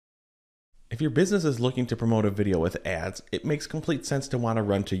If your business is looking to promote a video with ads, it makes complete sense to want to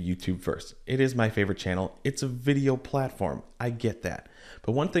run to YouTube first. It is my favorite channel. It's a video platform. I get that.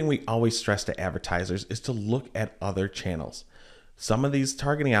 But one thing we always stress to advertisers is to look at other channels. Some of these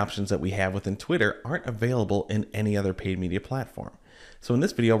targeting options that we have within Twitter aren't available in any other paid media platform. So in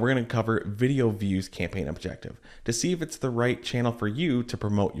this video, we're going to cover video views campaign objective to see if it's the right channel for you to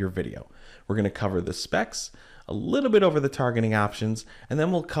promote your video. We're going to cover the specs, a little bit over the targeting options, and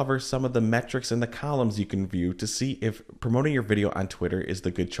then we'll cover some of the metrics and the columns you can view to see if promoting your video on Twitter is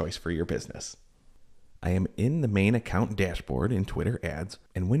the good choice for your business. I am in the main account dashboard in Twitter ads,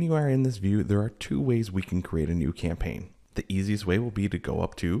 and when you are in this view, there are two ways we can create a new campaign. The easiest way will be to go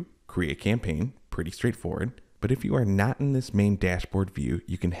up to create campaign, pretty straightforward. But if you are not in this main dashboard view,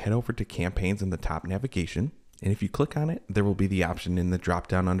 you can head over to campaigns in the top navigation. And if you click on it, there will be the option in the drop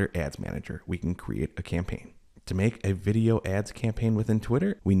down under Ads Manager. We can create a campaign. To make a video ads campaign within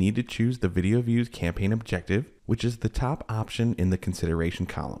Twitter, we need to choose the video views campaign objective, which is the top option in the consideration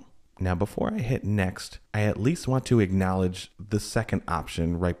column. Now, before I hit next, I at least want to acknowledge the second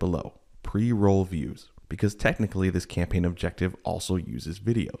option right below, pre-roll views, because technically this campaign objective also uses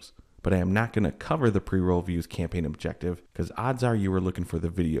videos. But I am not going to cover the pre-roll views campaign objective because odds are you were looking for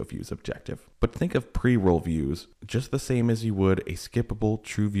the video views objective. But think of pre-roll views just the same as you would a skippable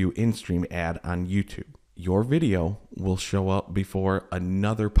TrueView in-stream ad on YouTube. Your video will show up before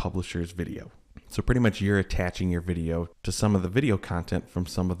another publisher's video. So pretty much you're attaching your video to some of the video content from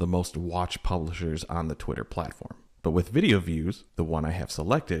some of the most watched publishers on the Twitter platform. But with video views, the one I have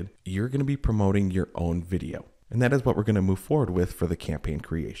selected, you're going to be promoting your own video. And that is what we're going to move forward with for the campaign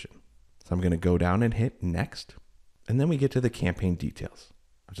creation. So I'm going to go down and hit next, and then we get to the campaign details.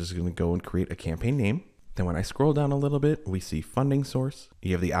 I'm just going to go and create a campaign name. Then when I scroll down a little bit, we see funding source.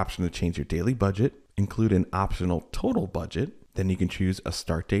 You have the option to change your daily budget, include an optional total budget. Then you can choose a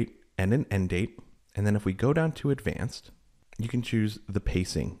start date and an end date. And then if we go down to advanced, you can choose the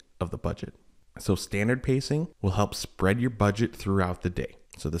pacing of the budget. So standard pacing will help spread your budget throughout the day.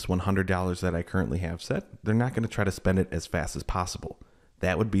 So this $100 that I currently have set, they're not going to try to spend it as fast as possible.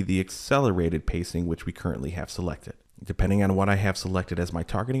 That would be the accelerated pacing, which we currently have selected. Depending on what I have selected as my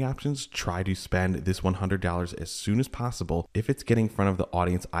targeting options, try to spend this $100 as soon as possible if it's getting in front of the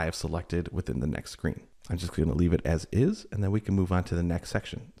audience I have selected within the next screen. I'm just going to leave it as is, and then we can move on to the next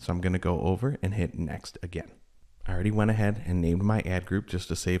section. So I'm going to go over and hit next again. I already went ahead and named my ad group just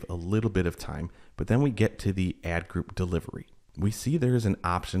to save a little bit of time, but then we get to the ad group delivery. We see there is an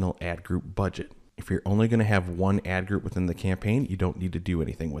optional ad group budget. If you're only going to have one ad group within the campaign, you don't need to do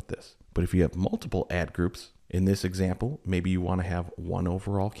anything with this. But if you have multiple ad groups, in this example, maybe you want to have one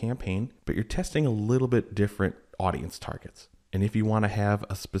overall campaign, but you're testing a little bit different audience targets. And if you want to have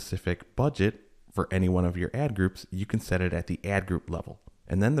a specific budget for any one of your ad groups, you can set it at the ad group level.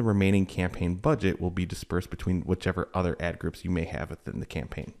 And then the remaining campaign budget will be dispersed between whichever other ad groups you may have within the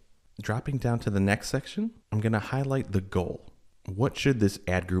campaign. Dropping down to the next section, I'm going to highlight the goal. What should this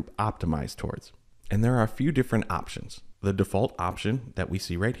ad group optimize towards? And there are a few different options. The default option that we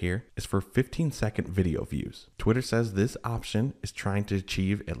see right here is for 15-second video views. Twitter says this option is trying to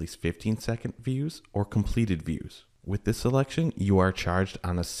achieve at least 15-second views or completed views. With this selection, you are charged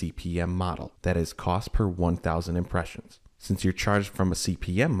on a CPM model, that is cost per 1,000 impressions. Since you're charged from a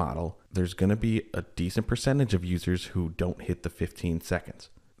CPM model, there's going to be a decent percentage of users who don't hit the 15 seconds.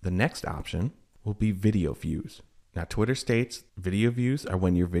 The next option will be video views. Now, Twitter states video views are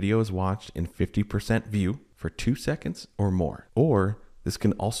when your video is watched in 50% view for 2 seconds or more. Or this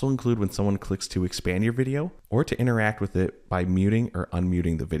can also include when someone clicks to expand your video or to interact with it by muting or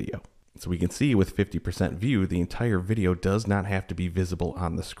unmuting the video. So we can see with 50% view, the entire video does not have to be visible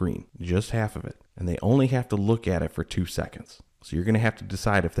on the screen, just half of it. And they only have to look at it for 2 seconds. So you're going to have to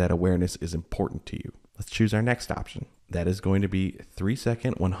decide if that awareness is important to you. Let's choose our next option. That is going to be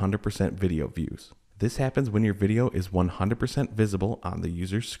 3-second 100% video views. This happens when your video is 100% visible on the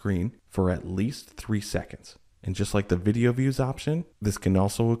user's screen for at least 3 seconds. And just like the video views option, this can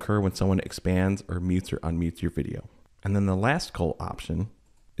also occur when someone expands or mutes or unmutes your video. And then the last goal option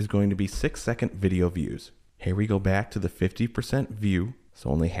is going to be 6-second video views. Here we go back to the 50% view, so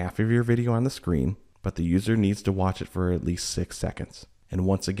only half of your video on the screen, but the user needs to watch it for at least 6 seconds. And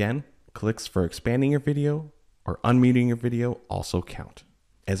once again, clicks for expanding your video or unmuting your video also count.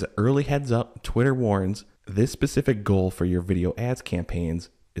 As an early heads up, Twitter warns this specific goal for your video ads campaigns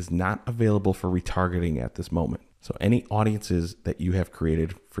is not available for retargeting at this moment. So any audiences that you have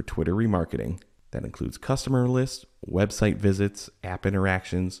created for Twitter remarketing, that includes customer lists, website visits, app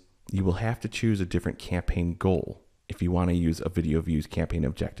interactions, you will have to choose a different campaign goal if you want to use a video views campaign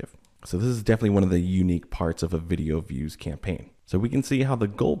objective. So this is definitely one of the unique parts of a video views campaign. So we can see how the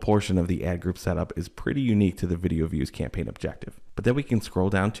goal portion of the ad group setup is pretty unique to the video views campaign objective. But then we can scroll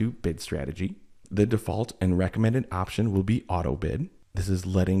down to bid strategy. The default and recommended option will be auto bid. This is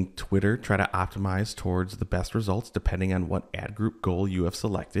letting Twitter try to optimize towards the best results depending on what ad group goal you have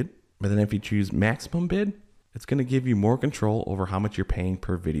selected. But then if you choose maximum bid, it's going to give you more control over how much you're paying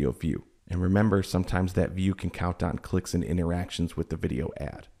per video view. And remember, sometimes that view can count on clicks and interactions with the video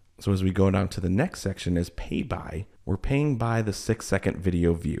ad. So as we go down to the next section is pay by, we're paying by the 6-second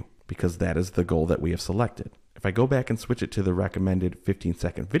video view because that is the goal that we have selected. If I go back and switch it to the recommended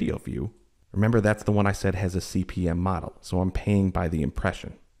 15-second video view, remember that's the one I said has a CPM model, so I'm paying by the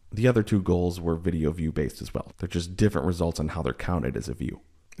impression. The other two goals were video view based as well. They're just different results on how they're counted as a view.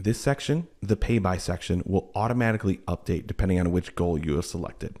 This section, the pay by section, will automatically update depending on which goal you have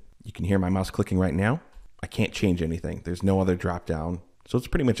selected. You can hear my mouse clicking right now. I can't change anything. There's no other drop down. So it's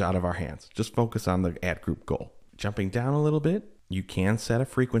pretty much out of our hands. Just focus on the ad group goal. Jumping down a little bit, you can set a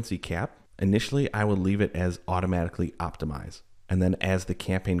frequency cap. Initially, I would leave it as automatically optimize. And then as the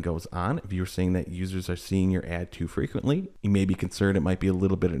campaign goes on, if you're seeing that users are seeing your ad too frequently, you may be concerned it might be a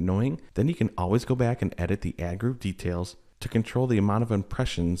little bit annoying, then you can always go back and edit the ad group details to control the amount of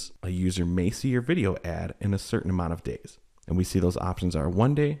impressions a user may see your video ad in a certain amount of days. And we see those options are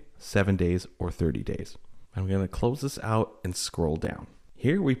 1 day, 7 days, or 30 days. I'm going to close this out and scroll down.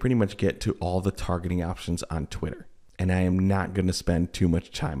 Here we pretty much get to all the targeting options on Twitter. And I am not going to spend too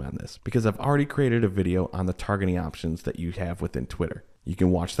much time on this because I've already created a video on the targeting options that you have within Twitter. You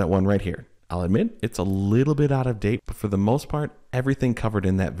can watch that one right here. I'll admit it's a little bit out of date, but for the most part, everything covered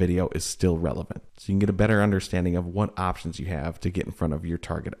in that video is still relevant. So you can get a better understanding of what options you have to get in front of your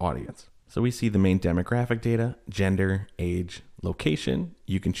target audience. So we see the main demographic data, gender, age, location.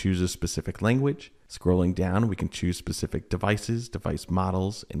 You can choose a specific language. Scrolling down, we can choose specific devices, device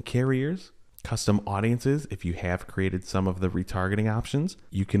models, and carriers. Custom audiences, if you have created some of the retargeting options,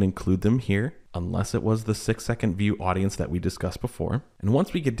 you can include them here, unless it was the 6-second view audience that we discussed before. And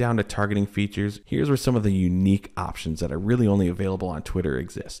once we get down to targeting features, here's where some of the unique options that are really only available on Twitter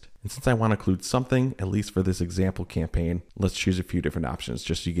exist. And since I want to include something, at least for this example campaign, let's choose a few different options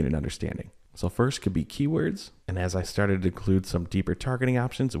just so you get an understanding. So first could be keywords. And as I started to include some deeper targeting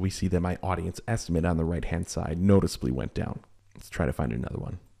options, we see that my audience estimate on the right-hand side noticeably went down. Let's try to find another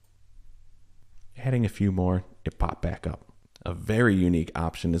one. Adding a few more, it popped back up. A very unique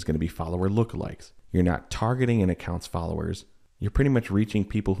option is going to be follower lookalikes. You're not targeting an account's followers. You're pretty much reaching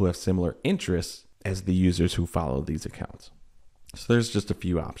people who have similar interests as the users who follow these accounts. So there's just a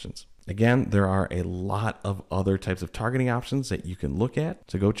few options. Again, there are a lot of other types of targeting options that you can look at.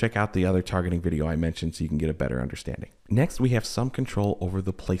 So go check out the other targeting video I mentioned so you can get a better understanding. Next, we have some control over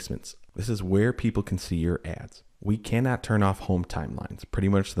the placements. This is where people can see your ads. We cannot turn off home timelines, pretty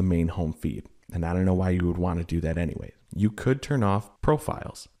much the main home feed. And I don't know why you would want to do that anyway. You could turn off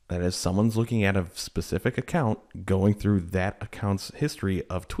profiles. That is, someone's looking at a specific account, going through that account's history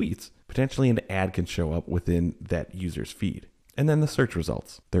of tweets, potentially an ad can show up within that user's feed. And then the search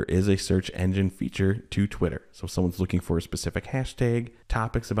results. There is a search engine feature to Twitter. So if someone's looking for a specific hashtag,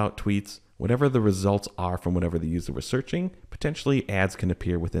 topics about tweets, whatever the results are from whatever the user was searching, potentially ads can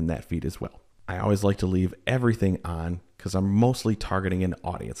appear within that feed as well. I always like to leave everything on because I'm mostly targeting an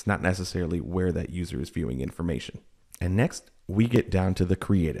audience, not necessarily where that user is viewing information. And next, we get down to the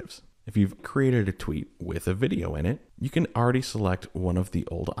creatives. If you've created a tweet with a video in it, you can already select one of the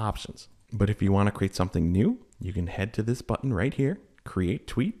old options. But if you want to create something new, you can head to this button right here, create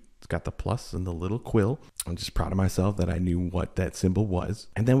tweet. It's got the plus and the little quill. I'm just proud of myself that I knew what that symbol was.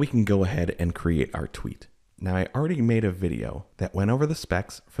 And then we can go ahead and create our tweet. Now, I already made a video that went over the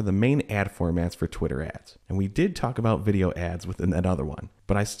specs for the main ad formats for Twitter ads. And we did talk about video ads within that other one,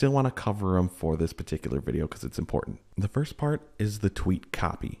 but I still want to cover them for this particular video because it's important. The first part is the tweet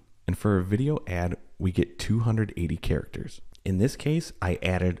copy. And for a video ad, we get 280 characters. In this case, I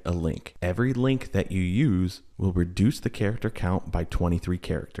added a link. Every link that you use will reduce the character count by 23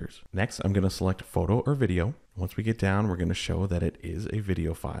 characters. Next, I'm going to select photo or video. Once we get down, we're going to show that it is a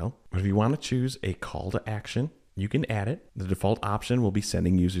video file. But if you want to choose a call to action, you can add it. The default option will be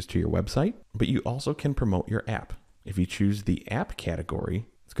sending users to your website, but you also can promote your app. If you choose the app category,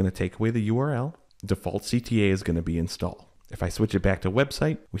 it's going to take away the URL. Default CTA is going to be install. If I switch it back to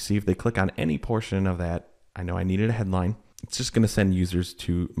website, we see if they click on any portion of that, I know I needed a headline. It's just going to send users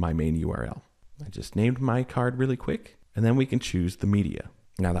to my main URL. I just named my card really quick, and then we can choose the media.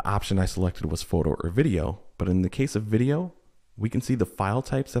 Now, the option I selected was photo or video, but in the case of video, we can see the file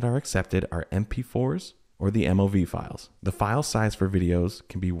types that are accepted are MP4s or the MOV files. The file size for videos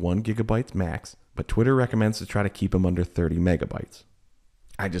can be 1 GB max, but Twitter recommends to try to keep them under 30 megabytes.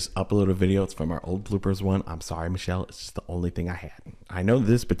 I just uploaded a video. It's from our old bloopers one. I'm sorry, Michelle. It's just the only thing I had. I know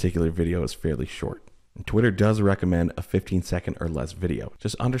this particular video is fairly short. Twitter does recommend a 15-second or less video.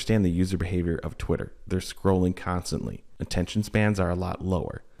 Just understand the user behavior of Twitter. They're scrolling constantly. Attention spans are a lot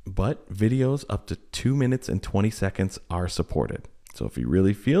lower, but videos up to 2 minutes and 20 seconds are supported. So if you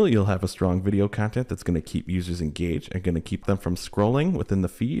really feel you'll have a strong video content that's going to keep users engaged and going to keep them from scrolling within the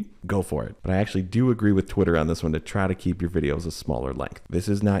feed, go for it. But I actually do agree with Twitter on this one to try to keep your videos a smaller length. This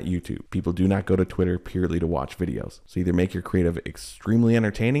is not YouTube. People do not go to Twitter purely to watch videos. So either make your creative extremely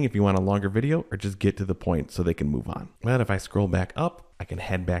entertaining if you want a longer video, or just get to the point so they can move on. But if I scroll back up, I can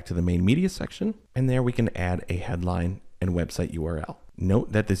head back to the main media section, and there we can add a headline and website URL.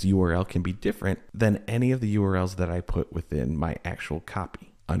 Note that this URL can be different than any of the URLs that I put within my actual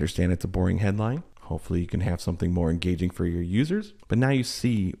copy. Understand it's a boring headline. Hopefully you can have something more engaging for your users. But now you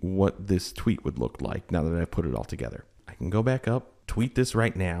see what this tweet would look like now that I put it all together. I can go back up, tweet this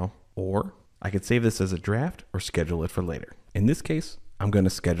right now, or I could save this as a draft or schedule it for later. In this case, I'm going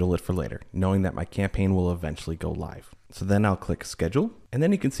to schedule it for later, knowing that my campaign will eventually go live. So then I'll click schedule, and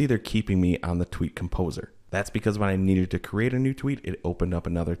then you can see they're keeping me on the tweet composer. That's because when I needed to create a new tweet, it opened up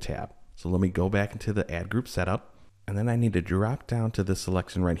another tab. So let me go back into the ad group setup, and then I need to drop down to this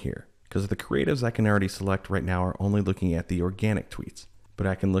selection right here, because the creatives I can already select right now are only looking at the organic tweets, but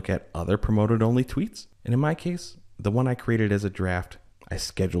I can look at other promoted only tweets. And in my case, the one I created as a draft, I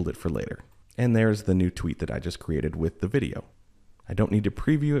scheduled it for later. And there's the new tweet that I just created with the video. I don't need to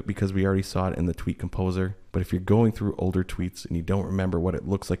preview it because we already saw it in the tweet composer, but if you're going through older tweets and you don't remember what it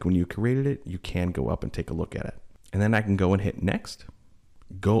looks like when you created it, you can go up and take a look at it. And then I can go and hit next,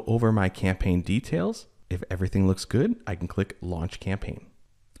 go over my campaign details. If everything looks good, I can click launch campaign.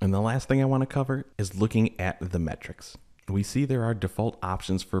 And the last thing I want to cover is looking at the metrics. We see there are default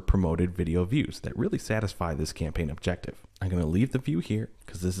options for promoted video views that really satisfy this campaign objective. I'm going to leave the view here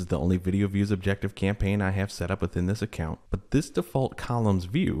because this is the only video views objective campaign I have set up within this account. But this default columns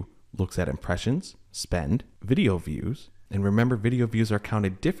view looks at impressions, spend, video views, and remember video views are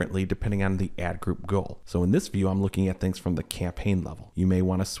counted differently depending on the ad group goal. So in this view, I'm looking at things from the campaign level. You may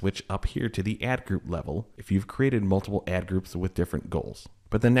want to switch up here to the ad group level if you've created multiple ad groups with different goals.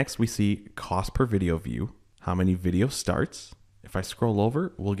 But then next we see cost per video view, how many video starts. If I scroll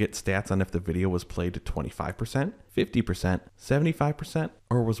over, we'll get stats on if the video was played to 25%, 50%, 75%,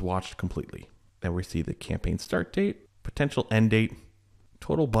 or was watched completely. Then we see the campaign start date, potential end date,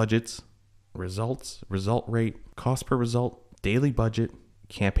 total budgets, results, result rate, cost per result, daily budget,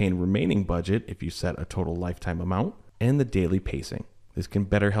 campaign remaining budget if you set a total lifetime amount, and the daily pacing. This can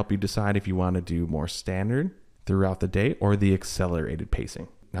better help you decide if you want to do more standard throughout the day or the accelerated pacing.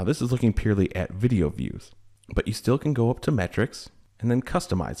 Now this is looking purely at video views, but you still can go up to metrics and then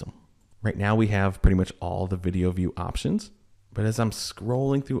customize them. Right now we have pretty much all the video view options, but as I'm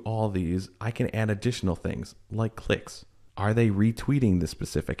scrolling through all these, I can add additional things like clicks. Are they retweeting the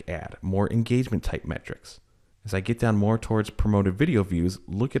specific ad? More engagement type metrics. As I get down more towards promoted video views,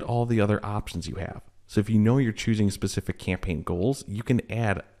 look at all the other options you have. So if you know you're choosing specific campaign goals, you can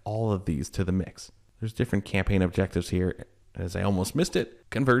add all of these to the mix. There's different campaign objectives here. As I almost missed it,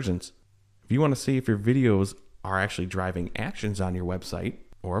 conversions. If you want to see if your videos are actually driving actions on your website,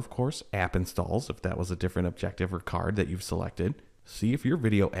 or of course app installs, if that was a different objective or card that you've selected, see if your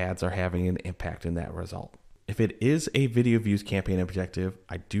video ads are having an impact in that result. If it is a video views campaign objective,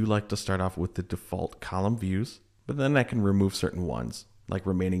 I do like to start off with the default column views, but then I can remove certain ones like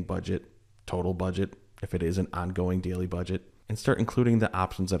remaining budget, total budget, if it is an ongoing daily budget, and start including the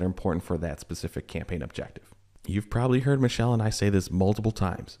options that are important for that specific campaign objective. You've probably heard Michelle and I say this multiple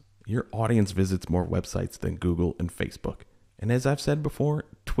times. Your audience visits more websites than Google and Facebook. And as I've said before,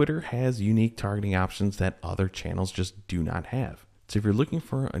 Twitter has unique targeting options that other channels just do not have. So if you're looking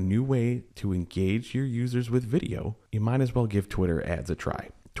for a new way to engage your users with video, you might as well give Twitter ads a try.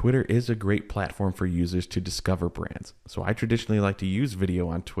 Twitter is a great platform for users to discover brands. So I traditionally like to use video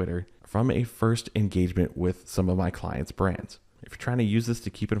on Twitter from a first engagement with some of my clients' brands. If you're trying to use this to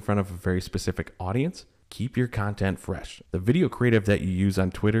keep in front of a very specific audience, keep your content fresh. The video creative that you use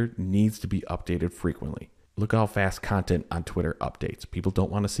on Twitter needs to be updated frequently. Look how fast content on Twitter updates. People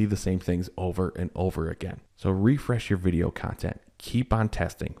don't want to see the same things over and over again. So refresh your video content. Keep on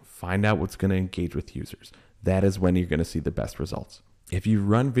testing. Find out what's going to engage with users. That is when you're going to see the best results. If you've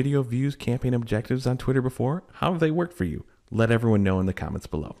run video views campaign objectives on Twitter before, how have they worked for you? Let everyone know in the comments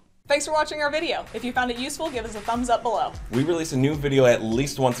below. Thanks for watching our video. If you found it useful, give us a thumbs up below. We release a new video at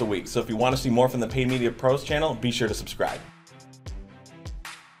least once a week, so if you want to see more from the Paid Media Pros channel, be sure to subscribe.